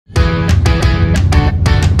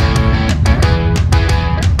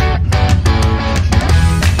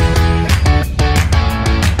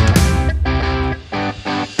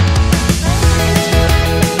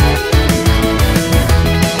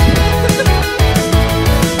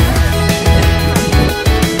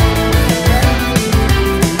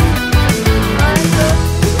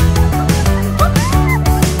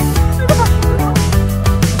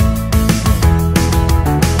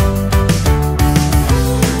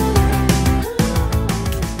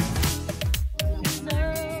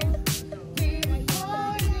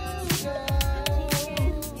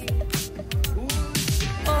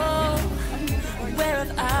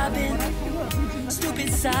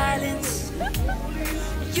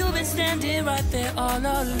standing right there all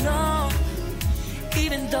along,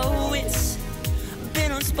 even though it's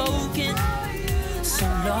been unspoken so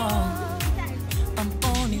long. I'm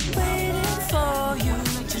only waiting for you,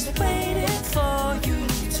 just waiting for you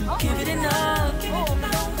to give it enough.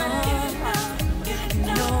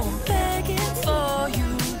 No, I'm begging for you,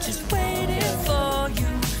 just waiting for you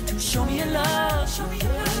to show me your love.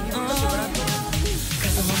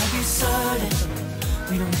 Cause I wanna be certain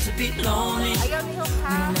we don't have to be lonely, we don't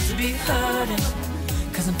have to be hurting.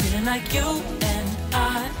 Cause I'm feeling like you and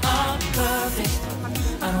I are perfect.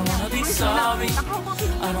 I don't wanna be sorry,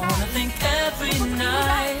 I don't wanna think every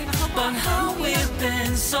night about how we've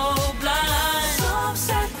been so blind. So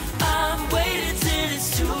upset, I'm waiting till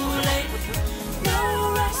it's too late.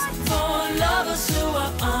 No rest for lovers who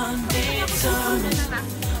are undetermined.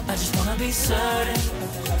 I just wanna be certain,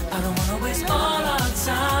 I don't wanna waste all our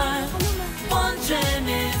time wondering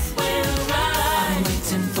if we're right. I've been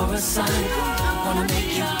waiting for a sign, wanna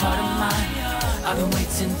make you part of mine. I've been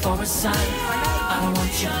waiting for a sign, I don't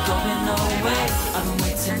want you going away. I've been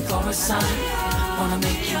waiting for a sign, wanna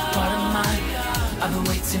make you part of mine. I've been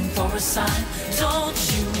waiting for a sign. Don't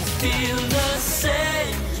you feel the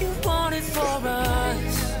same? You want it for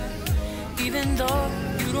us, even though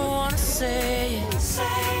you don't wanna say it.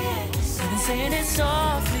 You've been saying it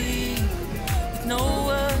softly, with no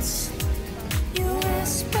words. You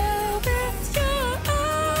whisper with your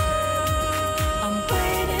eyes. I'm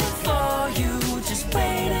waiting for you, just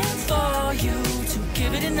waiting for you to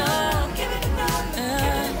give it enough.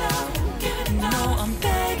 No, I'm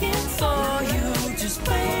begging for you, just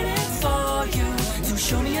waiting for you to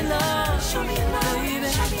show me your love, baby.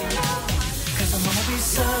 Cause I wanna be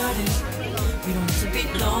certain we don't have to be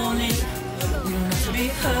lonely, we don't have to be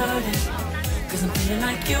hurting. Cause I'm feeling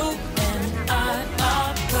like you and I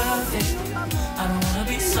are perfect. I don't wanna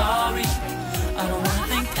be sorry, I don't wanna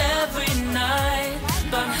think every night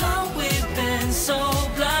about how we've been so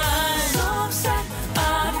blind. So upset,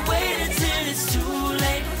 I'm waiting till it's too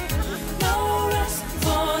late. No rest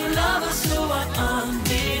for lovers who are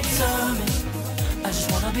undetermined. I just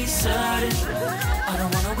wanna be certain, I don't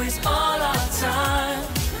wanna waste all our time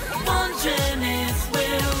wondering if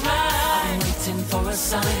we're right. I've been waiting for a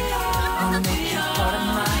sign, wanna make you part of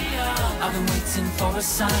mine. I've been waiting for a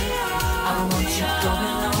sign, I don't want you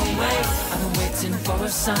going away. I've been waiting for a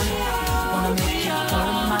sign, wanna make you part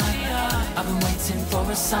of mine. I've been waiting for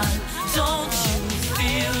a sign. Don't you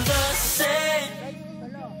feel the same?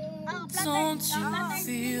 Don't you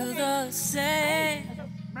feel the same?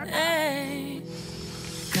 Hey.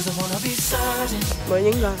 Cause I wanna be certain.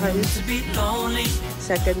 Morning guys. To be lonely.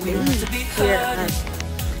 Second day here at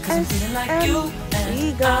SLM.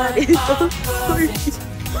 God, it's so pretty.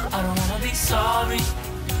 I don't wanna be sorry,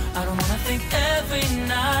 I don't wanna think every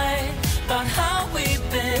night about how we've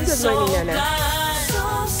been so blind.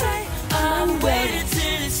 So say I'm waiting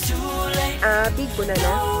till it's too late. Big ko na na.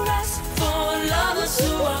 No rest for lovers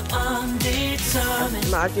who are undetermined.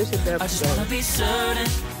 I just wanna be certain,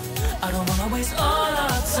 I don't wanna waste all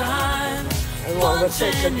our time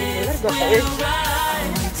wondering if we're right.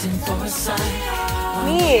 I'm waiting for a sign,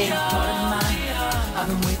 Me.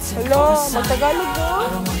 Hello, magtagalog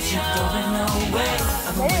mo?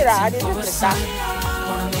 Mayra, di na kita.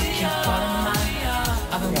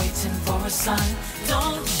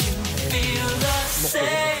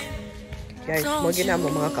 Guys, mo ginamo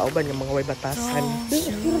mga kauban ng mga way batasan.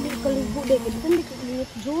 Pero di kaligo deh, kita di kaligo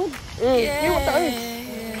jud. Yung taon.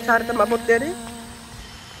 Sara ta mabot dere.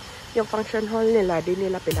 Yung function hall nila, di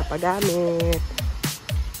nila pinapagamit.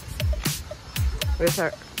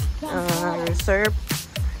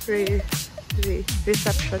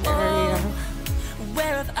 Reception area.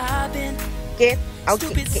 Where have I been? Get out.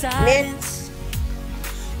 Net.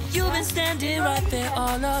 You've been standing right there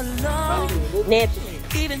all along. Net.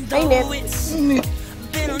 Even though it's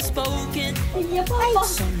been unspoken.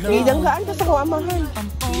 Idanggaan ka sa kuamahan. I'm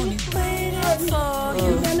only waiting for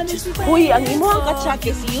you. Uy, ang imo ang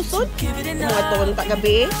katsake si Yusod. Mga tuwan pa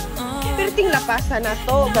gabi. Pero ting lapasan na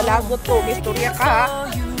to. Galagot to. Istorya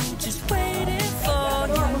ka. Just waiting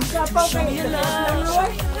for you. Show me your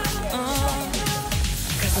love.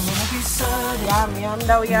 Cause I wanna be certain. Yum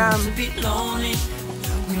daw, yum. To be lonely,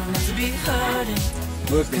 we don't have to be hurting.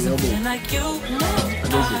 Cause I'm feeling like you and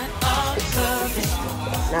I are perfect.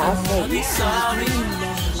 I don't wanna be sorry,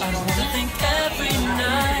 I don't wanna think every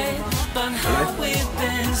night about how we've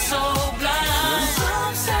been so blind.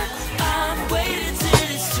 I'm waiting till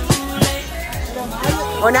it's too late.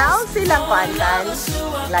 Unaw silang kuantan,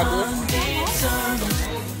 Gladys.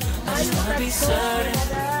 I just wanna be certain,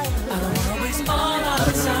 I don't wanna waste all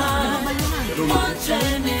our time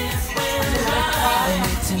wondering if we're right.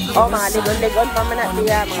 Oh, mga ligon-ligon pa man na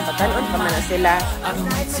diya, mga batanon pa man na sila. I've been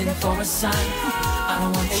waiting for a sign. I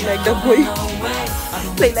don't want you Like the boy.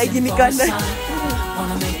 Laylay ginikanan.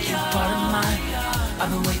 wanna make you part of mine. I've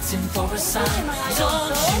been waiting for a sign.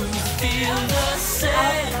 Don't you feel the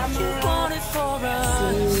same? You want it for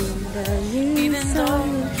us, even though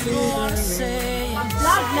you wanna say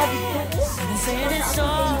it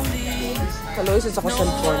softly. Kaloy sa ko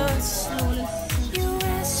cellphone. You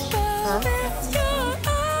whisper with your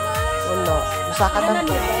eyes. Wala. Saka na.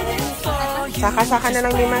 Saka na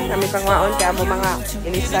ng lima. Kami pang maon kaya mo mga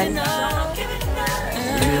ilisan.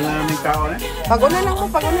 Hindi lang namin tao eh. Pag-una lang mo.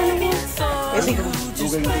 Eh, sige.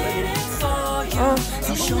 Oh.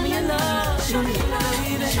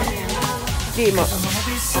 Di mo.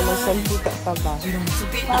 Ano salpita pa ba?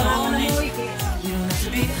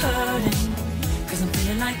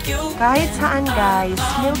 Kahit saan guys,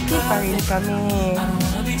 milky pa rin kami.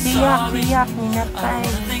 Tiyak-tiyak minatay.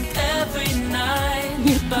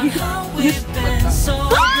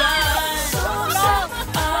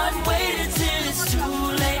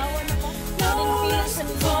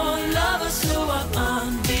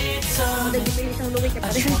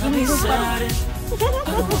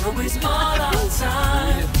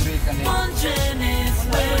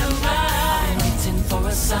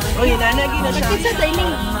 Oh, yun na, naging na siya. Sa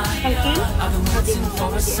dining. Pangkin?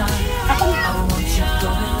 Ako na.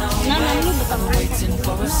 Nananyo ba kang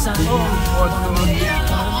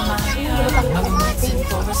Ayan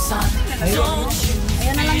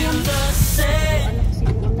na lang yun.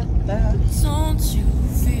 Don't you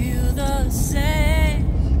feel the same?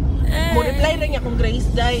 Mo reply lang niya kung Grace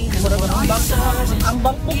Day. Ang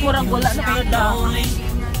bangkok murang wala na kaya daw.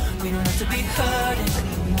 We don't have to be hurting,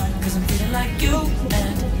 cause I'm feeling like you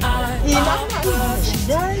and I are perfect.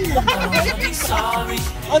 I don't wanna be sorry.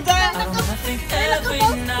 I don't wanna think every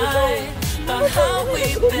night about how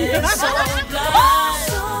we've been so blind.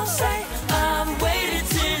 Some say I've waited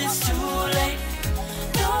till it's too late.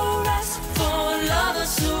 No rest for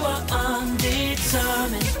lovers who are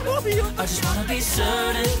undetermined. I just wanna be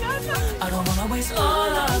certain. I don't wanna waste all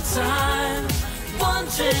our time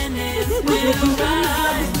wondering if we're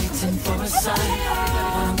right. Waiting for a sign.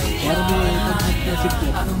 I've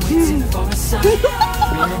been waiting for a sign.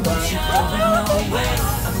 I don't want you going away.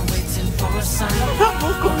 I've been waiting for a sign.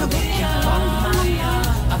 Wanna make you part of mine.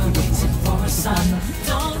 I've been waiting for a sign.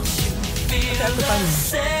 Don't you feel the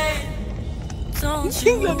same? Don't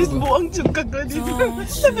you? Labis buang tsukag na dito.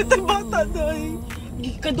 Sabi tayo bata na eh.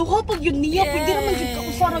 Kaduha pag yun niya, pwede naman yung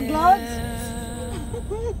kakusara glads.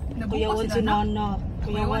 Kuyawan si Nana.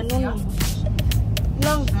 Kuyawan nun.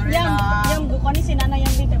 Yang bukan ni si Nana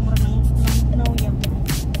yang dito. Mura nang yang.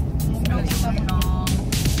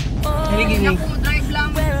 Hari gini.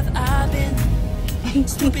 Where have I been?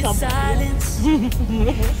 Stupid silence.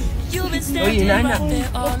 You've been standing right there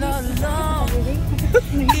all along.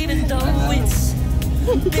 Even though it's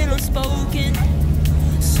been unspoken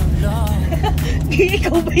so long.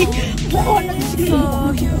 Ikaw ba yung buka ng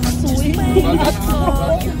For you, just waiting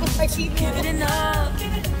for you. Give it enough.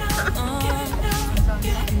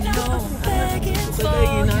 No begging for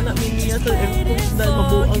you. Just waiting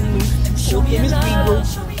for you. Show me love.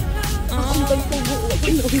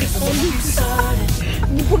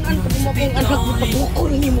 bukunan pa mo kung anak mo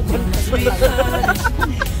pabukol niyo mo kung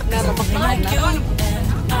narabak na anak.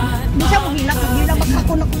 Bisa mo hilak, hindi na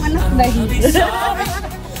magkako na kong anak dahil.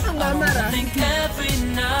 Ang mamara.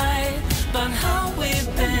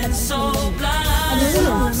 Ano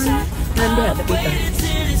yun? Nanda, tapita.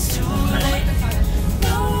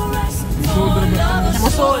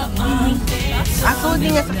 Masod. Ako din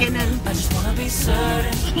nga sa kanan.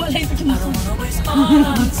 Malay pa kimasod.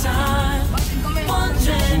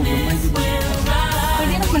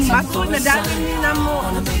 Pwede na man Masod na dami na mo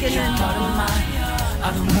sa kanan.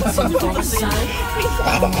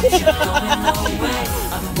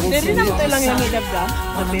 Pwede na mo tayo lang yung hilab ka.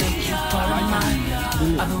 Sabi.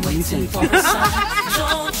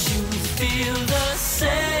 Don't you feel the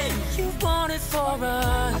same? You want it for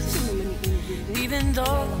us, even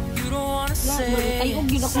though you don't wanna say. Ay, kung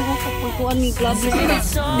ginakuha sa pagkuhan ni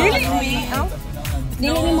Gladys. Dili mi.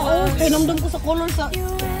 Dili ni mo, oh, pinamdam ko sa color sa... Dili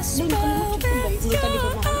ko naman ito ba? Hindi tali ko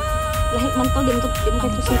na. Lahit man to, din ko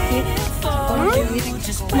ito sikit.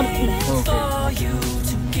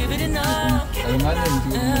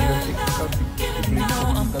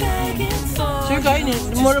 Sir, kain eh.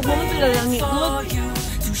 Murag mo sila lang ni good.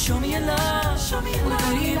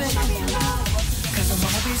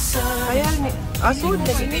 Kaya ni... Asod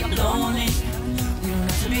na ganito.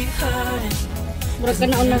 Murag ka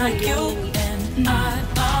na unahan.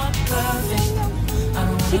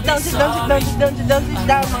 Sit down, sit down, sit down, sit down, sit down, sit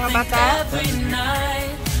down, mga bata.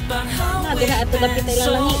 Na dira ato dapat tayo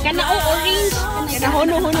langi. Kana orange. Kana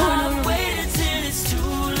hono.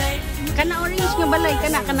 Kana orange nga balay,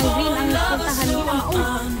 kana kanang green ang puntahan nila mao.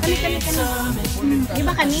 Kani. Di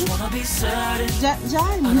ba kani?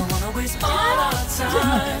 Jan.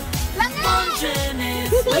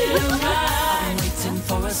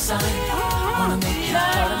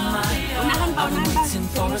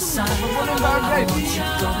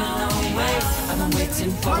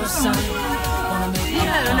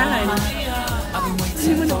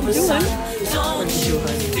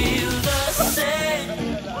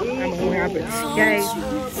 Guys,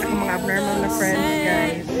 ako mga abnormal na friends,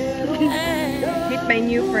 guys. Meet my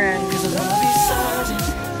new friend. So,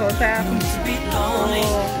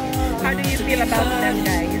 how do you feel about them,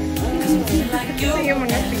 guys? Ano yung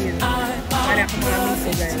mga feel? Para ako mga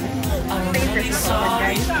amigo, guys. Favorite na ako,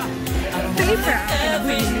 guys. Favorite.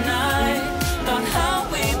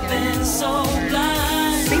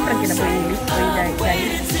 Favorite kinabuhi. Guys.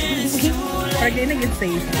 Parang di na yun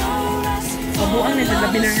safe. Mabuang na dyan,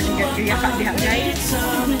 labi na kaya ka diha, guys.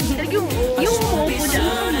 Yung mo po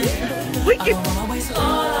dyan. Uy, nag-YouTube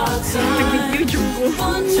ko.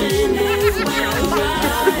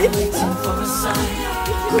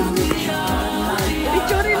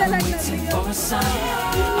 Picture na lang natin.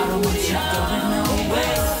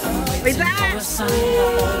 Wait lang!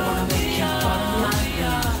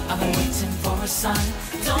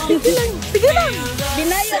 Sige lang!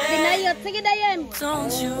 Binayot. Sige, Dayan.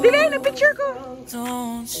 Bilay na picture ko.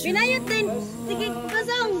 Binayot din. Sige,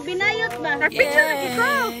 kasong. Binayot ba? Nag-picture ko.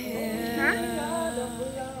 Ha?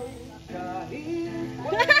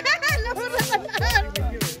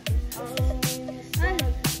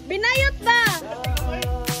 Binayot ba?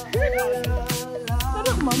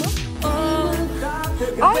 Sarap, mama.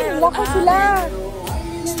 Ay, lako sila.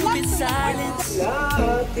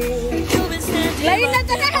 Lain na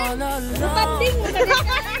ka na. Tanding mo ka na.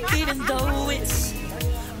 Even though it's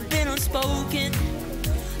been unspoken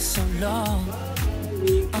so long,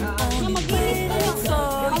 I'm only waiting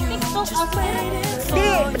for you. Just waiting for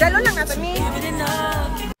Di, dalo lang natin ni. giving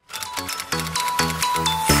up.